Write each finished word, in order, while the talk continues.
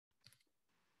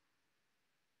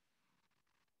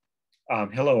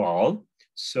Hello all.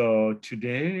 So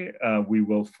today we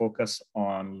will focus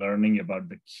on learning about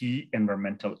the key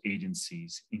environmental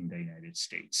agencies in the United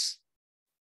States.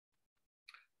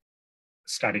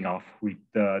 Starting off with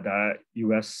the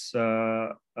US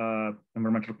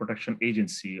Environmental Protection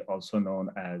Agency, also known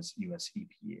as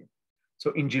USEPA.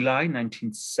 So in July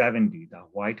 1970, the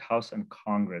White House and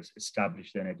Congress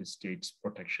established the United States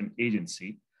Protection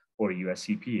Agency, or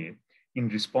USEPA, in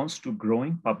response to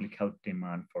growing public health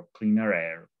demand for cleaner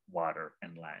air, water,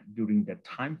 and land. During that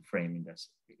time frame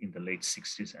in the late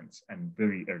 60s and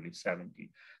very early 70s,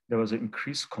 there was an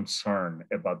increased concern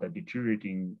about the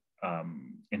deteriorating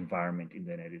environment in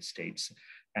the United States.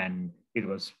 And it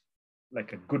was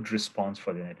like a good response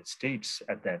for the United States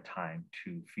at that time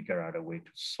to figure out a way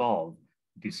to solve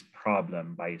this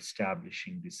problem by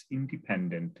establishing this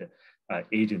independent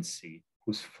agency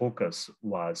whose focus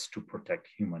was to protect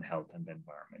human health and the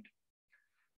environment.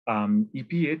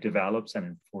 EPA develops and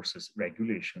enforces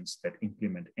regulations that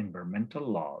implement environmental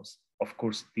laws. Of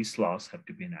course, these laws have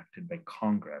to be enacted by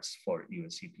Congress for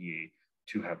US EPA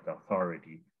to have the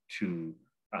authority to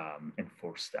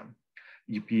enforce them.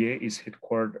 EPA is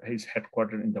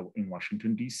headquartered in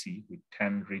Washington, D.C., with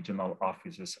 10 regional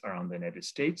offices around the United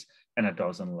States and a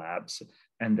dozen labs.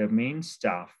 And the main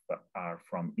staff are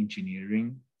from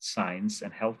engineering, science,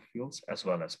 and health fields, as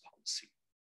well as policy.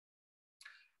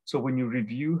 So when you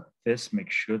review this, make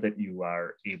sure that you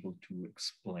are able to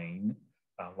explain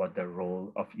what the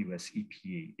role of US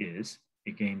EPA is.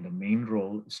 Again, the main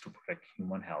role is to protect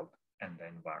human health and the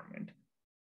environment.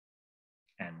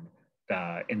 And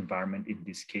the environment in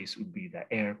this case would be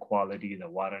the air quality, the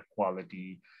water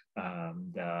quality,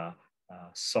 the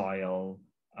soil,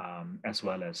 as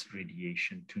well as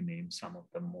radiation, to name some of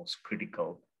the most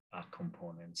critical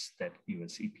components that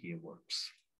US EPA works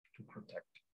to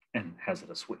protect, and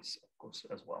hazardous waste, of course,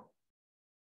 as well.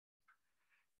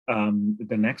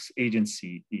 The next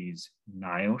agency is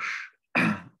NIOSH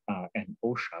and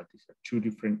OSHA. These are two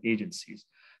different agencies.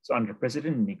 So under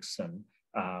President Nixon,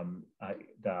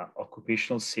 the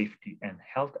Occupational Safety and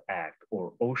Health Act,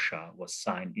 or OSHA, was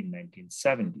signed in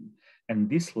 1970. And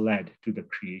this led to the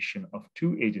creation of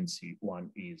two agencies. One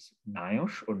is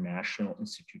NIOSH, or National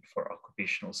Institute for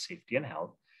Occupational Safety and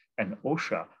Health, and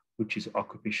OSHA, which is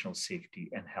Occupational Safety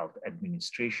and Health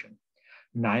Administration.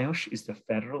 NIOSH is the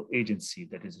federal agency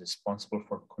that is responsible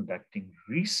for conducting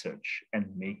research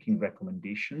and making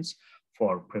recommendations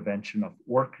for prevention of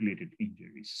work-related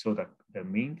injuries. So that the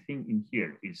main thing in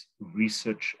here is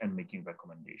research and making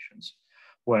recommendations.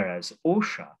 Whereas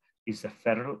OSHA is the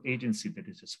federal agency that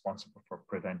is responsible for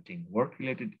preventing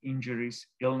work-related injuries,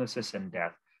 illnesses, and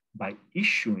death by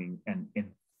issuing and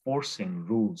enforcing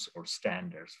rules or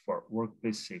standards for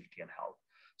workplace safety and health.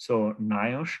 So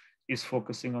NIOSH is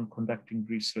focusing on conducting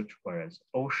research, whereas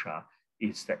OSHA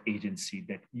is the agency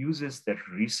that uses that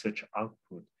research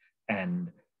output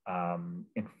and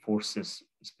enforces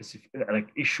specific,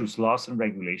 like issues laws and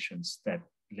regulations that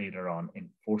later on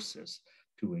enforces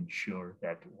to ensure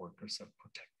that workers are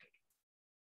protected.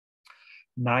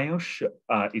 NIOSH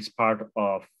is part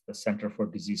of the Center for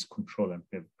Disease Control and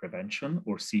Prevention,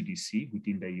 or CDC,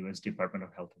 within the US Department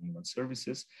of Health and Human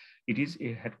Services. It is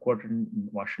headquartered in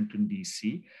Washington,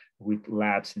 D.C., with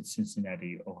labs in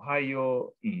Cincinnati,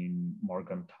 Ohio, in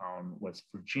Morgantown, West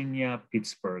Virginia,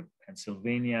 Pittsburgh,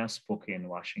 Pennsylvania, Spokane,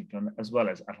 Washington, as well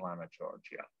as Atlanta,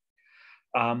 Georgia.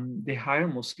 They hire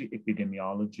mostly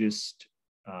epidemiologists,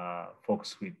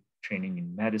 folks with training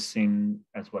in medicine,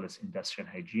 as well as industrial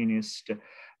hygienists,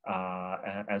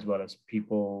 as well as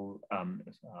people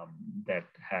that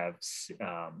have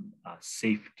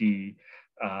safety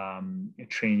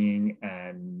training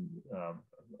and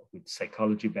with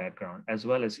psychology background, as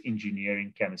well as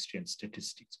engineering, chemistry, and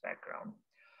statistics background.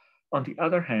 On the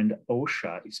other hand,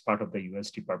 OSHA is part of the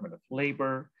US Department of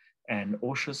Labor, and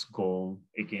OSHA's goal,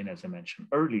 again, as I mentioned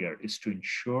earlier, is to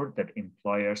ensure that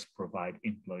employers provide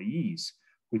employees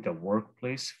with a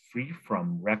workplace free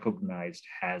from recognized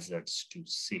hazards to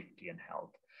safety and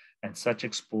health. And such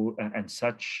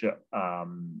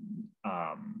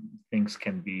things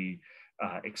can be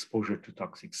exposure to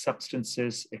toxic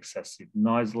substances, excessive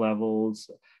noise levels,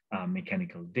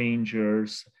 mechanical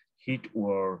dangers, heat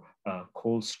or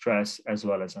cold stress, as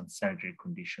well as unsanitary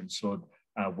conditions. So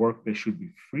workplace should be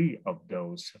free of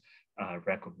those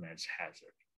recognized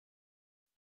hazards.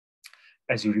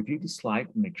 As you review the slide,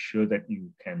 make sure that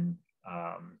you can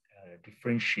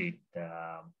differentiate the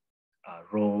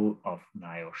role of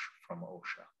NIOSH from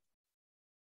OSHA.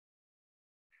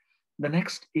 The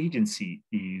next agency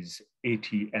is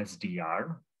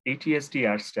ATSDR,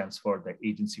 ATSDR stands for the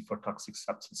Agency for Toxic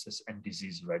Substances and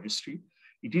Disease Registry.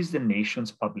 It is the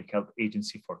nation's public health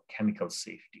agency for chemical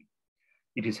safety.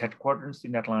 It is headquartered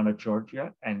in Atlanta,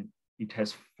 Georgia, and it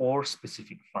has 4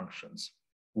 specific functions.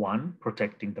 1,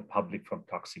 protecting the public from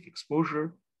toxic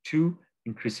exposure. 2,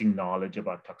 increasing knowledge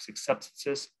about toxic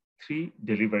substances. 3,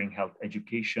 delivering health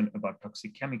education about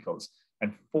toxic chemicals.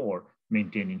 And 4,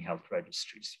 maintaining health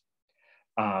registries.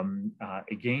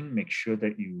 Again, make sure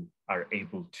that you are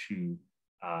able to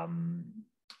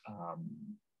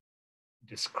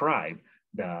describe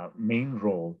the main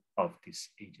role of this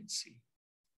agency.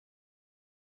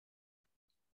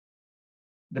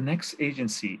 The next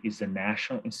agency is the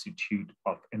National Institute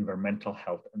of Environmental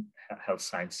Health and Health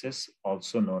Sciences,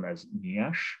 also known as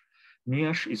NIOSH.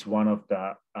 NIOSH is one of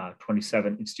the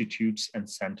 27 institutes and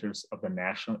centers of the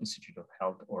National Institute of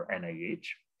Health, or NIH,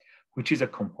 which is a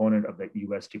component of the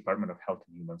US Department of Health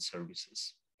and Human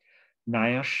Services.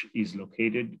 NIOSH is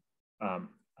located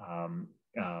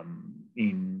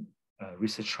in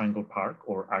Research Triangle Park,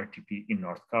 or RTP, in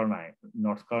North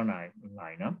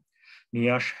Carolina.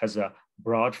 NIOSH has a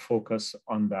broad focus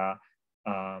on the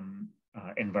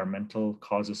environmental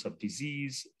causes of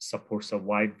disease, supports a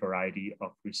wide variety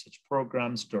of research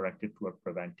programs directed toward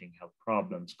preventing health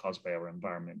problems caused by our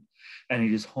environment. And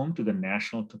it is home to the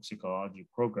National Toxicology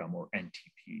Program, or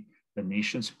NTP, the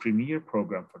nation's premier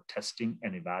program for testing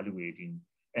and evaluation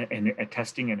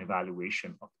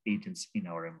of agents in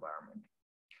our environment.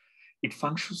 It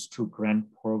functions through grant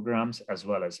programs as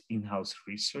well as in-house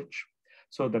research.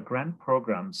 So the grant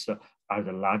programs are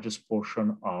the largest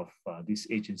portion of this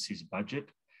agency's budget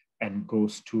and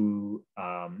goes to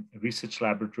research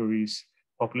laboratories,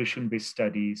 population-based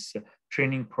studies,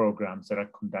 training programs that are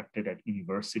conducted at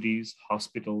universities,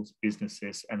 hospitals,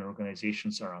 businesses, and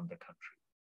organizations around the country.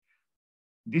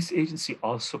 This agency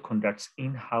also conducts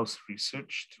in-house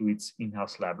research through its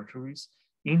in-house laboratories.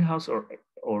 In-house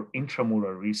or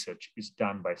intramural research is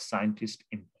done by scientists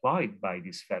employed by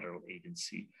this federal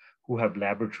agency who have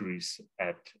laboratories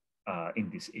in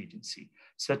this agency.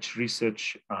 Such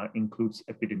research includes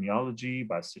epidemiology,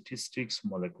 biostatistics,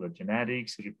 molecular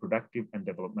genetics, reproductive and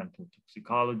developmental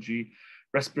toxicology,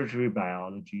 respiratory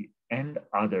biology, and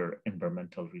other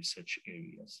environmental research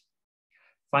areas.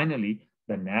 Finally,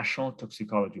 the National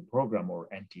Toxicology Program, or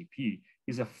NTP,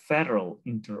 is a federal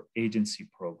interagency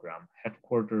program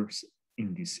headquartered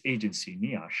in this agency,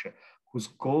 NIOSH, whose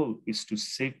goal is to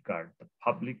safeguard the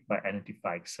public by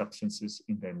identifying substances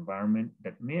in the environment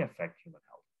that may affect human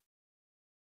health.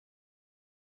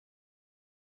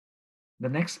 The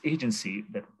next agency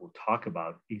that we'll talk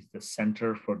about is the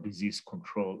Center for Disease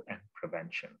Control and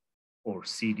Prevention, or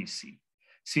CDC.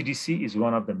 CDC is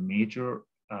one of the major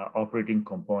operating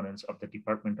components of the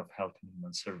Department of Health and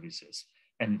Human Services,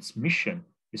 and its mission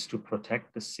is to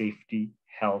protect the safety,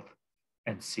 health,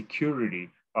 and security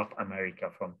of America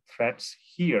from threats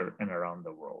here and around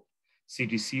the world.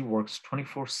 CDC works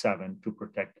 24/7 to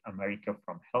protect America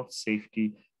from health,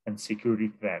 safety, and security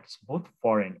threats, both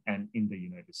foreign and in the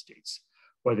United States.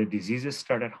 Whether diseases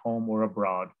start at home or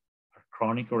abroad, are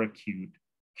chronic or acute,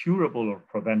 curable or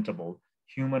preventable,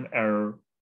 human error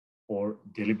or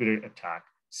deliberate attack,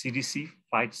 CDC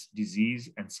fights disease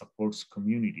and supports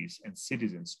communities and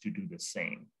citizens to do the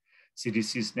same.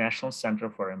 CDC's National Center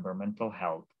for Environmental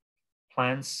Health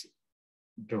plans,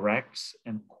 directs,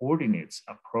 and coordinates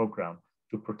a program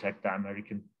to protect the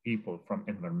American people from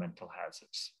environmental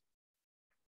hazards.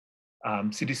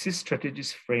 CDC's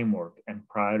strategies, framework, and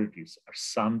priorities are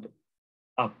summed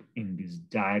up in this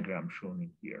diagram shown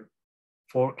in here.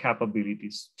 4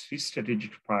 capabilities, 3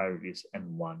 strategic priorities,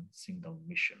 and 1 single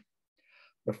mission.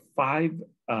 The 5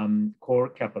 core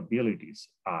capabilities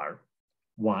are: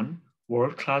 1,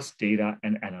 world-class data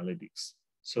and analytics.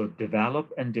 So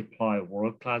develop and deploy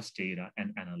world-class data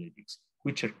and analytics,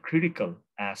 which are critical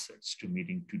assets to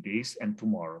meeting today's and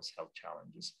tomorrow's health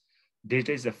challenges.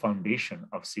 Data is the foundation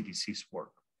of CDC's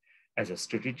work. As a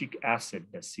strategic asset,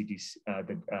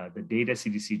 the data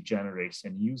CDC generates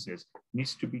and uses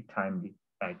needs to be timely,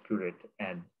 accurate,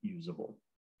 and usable.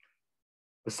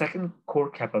 The second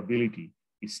core capability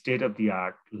is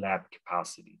state-of-the-art lab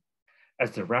capacity.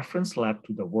 As the reference lab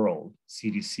to the world,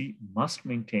 CDC must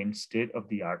maintain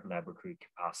state-of-the-art laboratory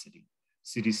capacity.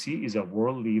 CDC is a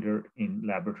world leader in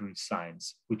laboratory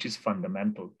science, which is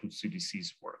fundamental to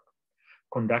CDC's work.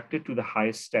 Conducted to the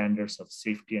highest standards of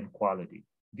safety and quality,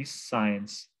 this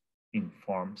science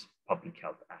informs public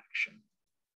health action.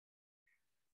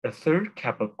 The third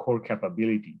core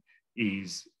capability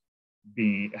is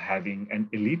having an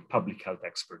elite public health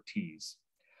expertise.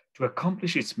 To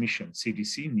accomplish its mission,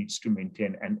 CDC needs to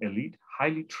maintain an elite,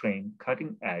 highly trained,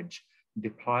 cutting-edge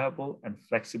deployable, and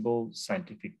flexible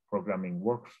scientific programming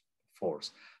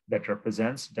workforce that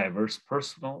represents diverse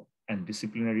personal and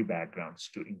disciplinary backgrounds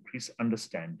to increase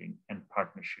understanding and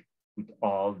partnership with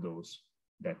all those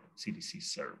that CDC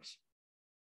serves.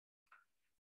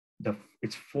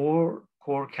 Its four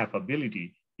core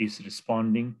capability is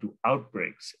responding to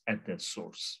outbreaks at their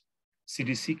source.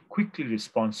 CDC quickly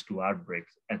responds to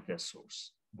outbreaks at their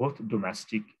source, both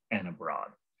domestic and abroad.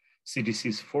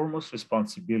 CDC's foremost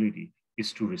responsibility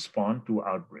is to respond to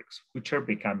outbreaks, which are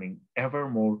becoming ever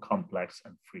more complex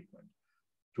and frequent,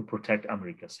 to protect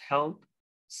America's health,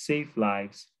 save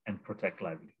lives, and protect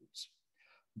livelihoods.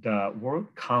 The world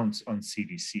counts on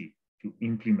CDC to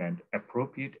implement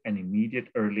appropriate and immediate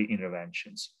early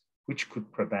interventions, which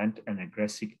could prevent an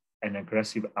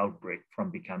aggressive outbreak from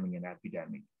becoming an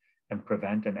epidemic and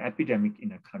prevent an epidemic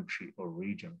in a country or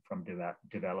region from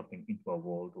developing into a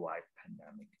worldwide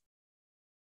pandemic.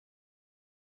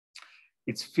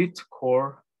 Its fifth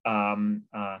core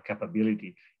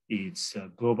capability is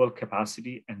global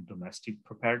capacity and domestic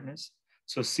preparedness.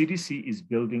 So CDC is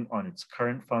building on its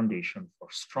current foundation for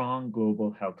strong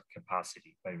global health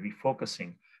capacity by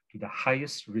refocusing to the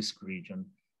highest risk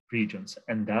regions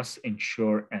and thus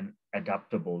ensure an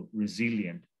adaptable,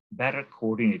 resilient, better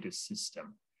coordinated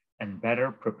system and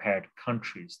better prepared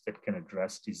countries that can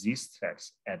address disease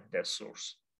threats at their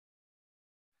source.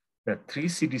 The three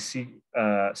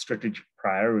CDC strategic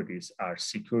priorities are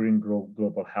securing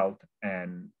global health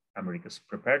and America's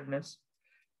preparedness,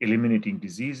 eliminating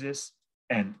diseases,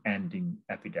 and ending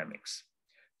epidemics.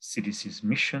 CDC's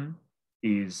mission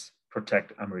is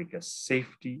protect America's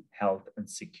safety, health, and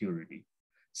security.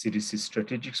 CDC's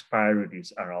strategic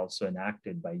priorities are also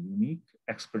enacted by unique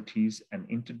expertise and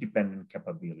interdependent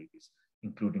capabilities,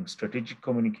 including strategic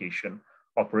communication,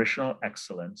 operational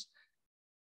excellence,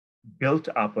 built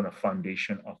up on a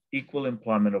foundation of equal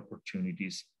employment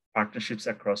opportunities, partnerships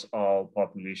across all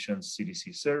populations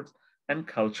CDC serves, and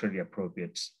culturally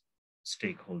appropriate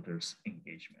stakeholders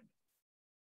engagement.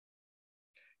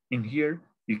 In here,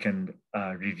 you can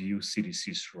review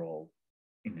CDC's role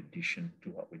in addition to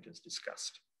what we just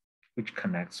discussed, which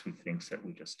connects with things that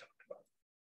we just talked about.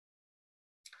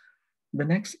 The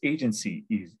next agency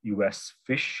is U.S.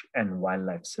 Fish and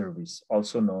Wildlife Service,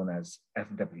 also known as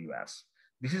FWS.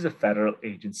 This is a federal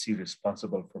agency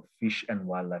responsible for fish and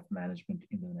wildlife management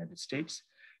in the United States.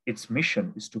 Its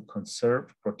mission is to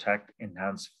conserve, protect,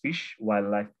 enhance fish,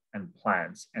 wildlife, and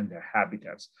plants and their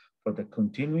habitats for the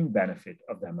continuing benefit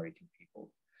of the American people.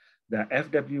 The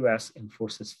FWS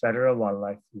enforces federal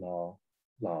wildlife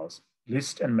laws,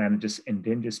 lists and manages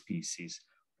endangered species,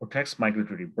 protects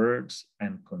migratory birds,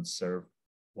 and conserves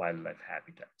wildlife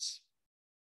habitats.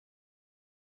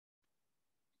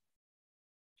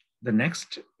 The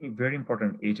next very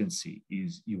important agency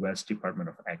is U.S. Department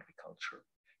of Agriculture.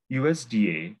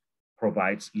 USDA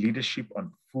provides leadership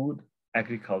on food,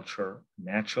 agriculture,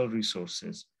 natural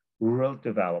resources, rural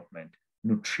development,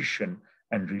 nutrition,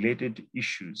 and related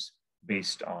issues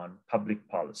based on public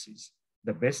policies,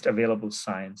 the best available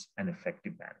science, and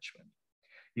effective management.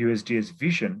 USDA's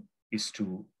vision is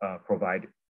to provide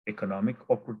economic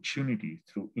opportunity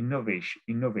through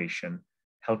innovation,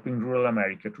 helping rural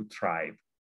America to thrive,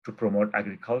 to promote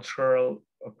agricultural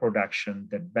production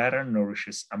that better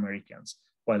nourishes Americans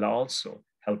while also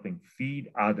helping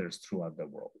feed others throughout the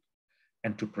world,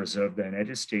 and to preserve the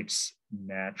United States'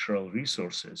 natural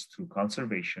resources through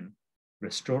conservation,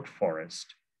 restored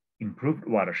forest, improved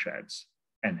watersheds,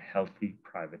 and healthy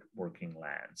private working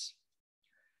lands.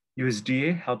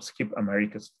 USDA helps keep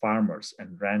America's farmers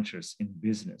and ranchers in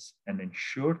business and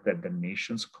ensure that the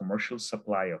nation's commercial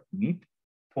supply of meat,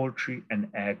 poultry, and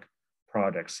egg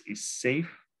products is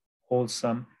safe,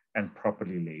 wholesome, and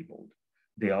properly labeled.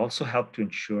 They also help to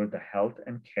ensure the health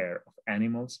and care of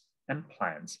animals and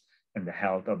plants and the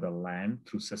health of the land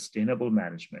through sustainable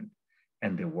management,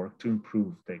 and they work to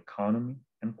improve the economy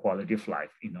and quality of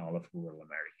life in all of rural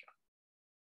America.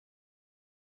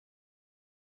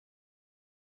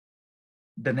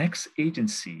 The next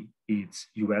agency is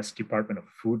U.S. Department of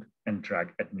Food and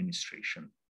Drug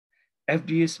Administration.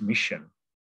 FDA's mission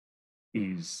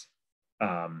is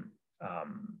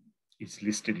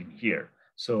listed in here.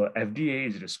 So FDA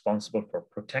is responsible for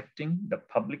protecting the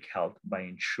public health by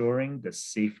ensuring the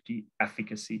safety,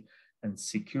 efficacy, and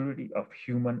security of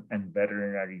human and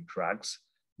veterinary drugs,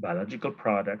 biological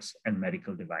products, and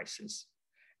medical devices,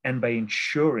 and by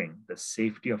ensuring the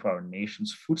safety of our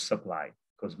nation's food supply,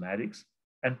 cosmetics,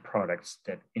 and products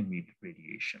that emit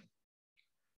radiation.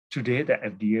 Today, the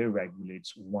FDA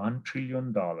regulates $1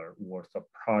 trillion worth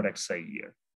of products a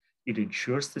year. It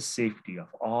ensures the safety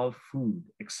of all food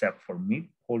except for meat,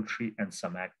 poultry, and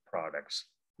some ag products,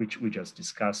 which we just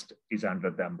discussed is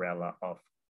under the umbrella of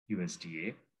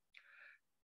USDA.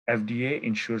 FDA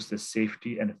ensures the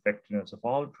safety and effectiveness of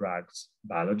all drugs,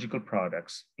 biological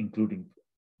products, including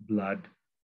blood,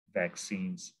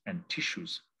 vaccines, and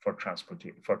tissues for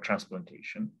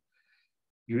transplantation.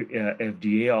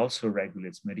 FDA also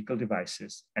regulates medical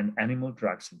devices and animal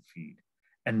drugs and feed,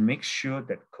 and makes sure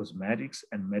that cosmetics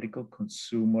and medical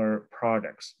consumer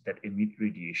products that emit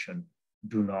radiation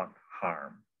do not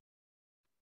harm.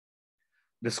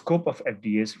 The scope of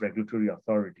FDA's regulatory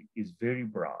authority is very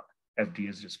broad.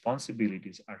 FDA's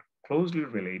responsibilities are closely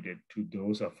related to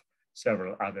those of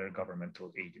several other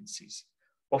governmental agencies.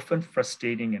 Often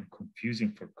frustrating and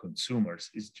confusing for consumers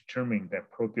is determining the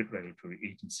appropriate regulatory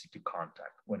agency to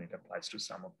contact when it applies to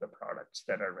some of the products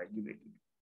that are regulated.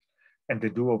 And they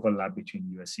do overlap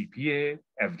between USEPA,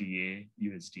 FDA,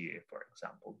 USDA, for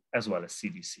example, as well as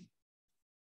CDC.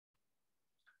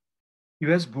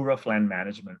 US Bureau of Land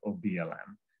Management, or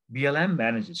BLM. BLM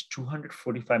manages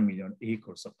 245 million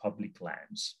acres of public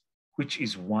lands, which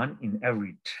is 1 in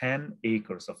every 10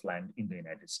 acres of land in the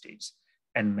United States,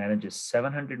 and manages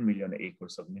 700 million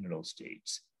acres of mineral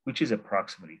states, which is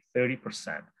approximately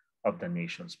 30% of the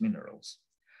nation's minerals.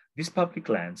 These public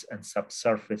lands and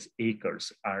subsurface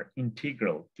acres are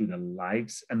integral to the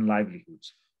lives and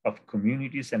livelihoods of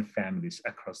communities and families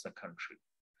across the country.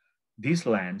 These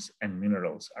lands and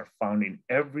minerals are found in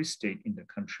every state in the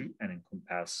country and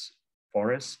encompass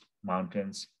forests,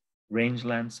 mountains,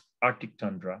 rangelands, Arctic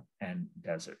tundra, and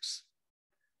deserts.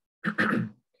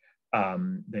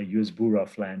 The US Bureau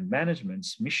of Land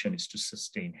Management's mission is to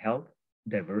sustain health,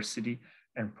 diversity,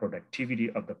 and productivity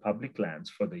of the public lands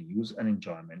for the use and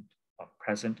enjoyment of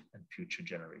present and future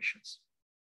generations.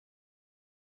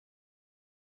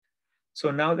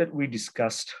 So now that we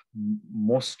discussed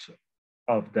most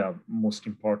of the most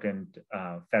important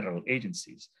federal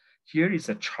agencies, here is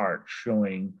a chart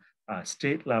showing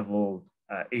state level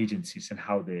agencies and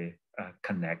how they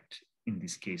connect, in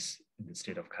this case, in the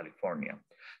state of California.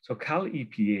 So Cal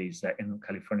EPA is the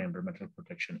California Environmental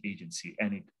Protection Agency,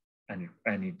 and it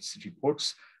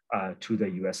reports to the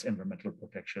US Environmental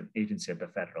Protection Agency at the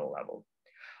federal level.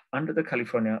 Under the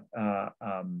California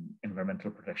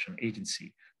Environmental Protection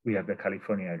Agency, we have the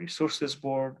California Resources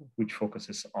Board, which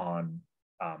focuses on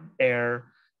air,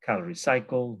 Cal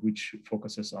Recycle, which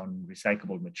focuses on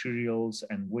recyclable materials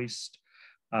and waste,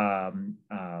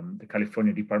 the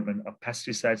California Department of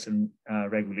Pesticides and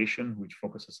Regulation, which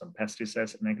focuses on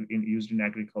pesticides used in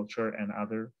agriculture and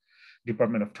other,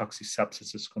 Department of Toxic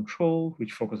Substances Control,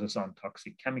 which focuses on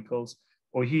toxic chemicals,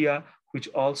 OSHA, which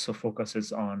also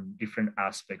focuses on different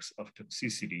aspects of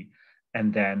toxicity,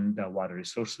 and then the Water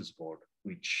Resources Board,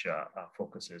 which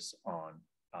focuses on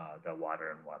the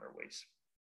water and waterways.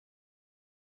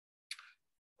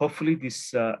 Hopefully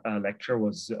this lecture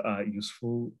was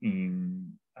useful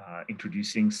in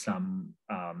introducing some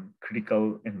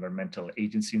critical environmental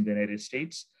agency in the United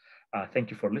States. Thank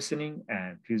you for listening,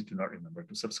 and please do remember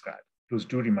to subscribe.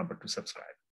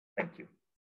 Thank you.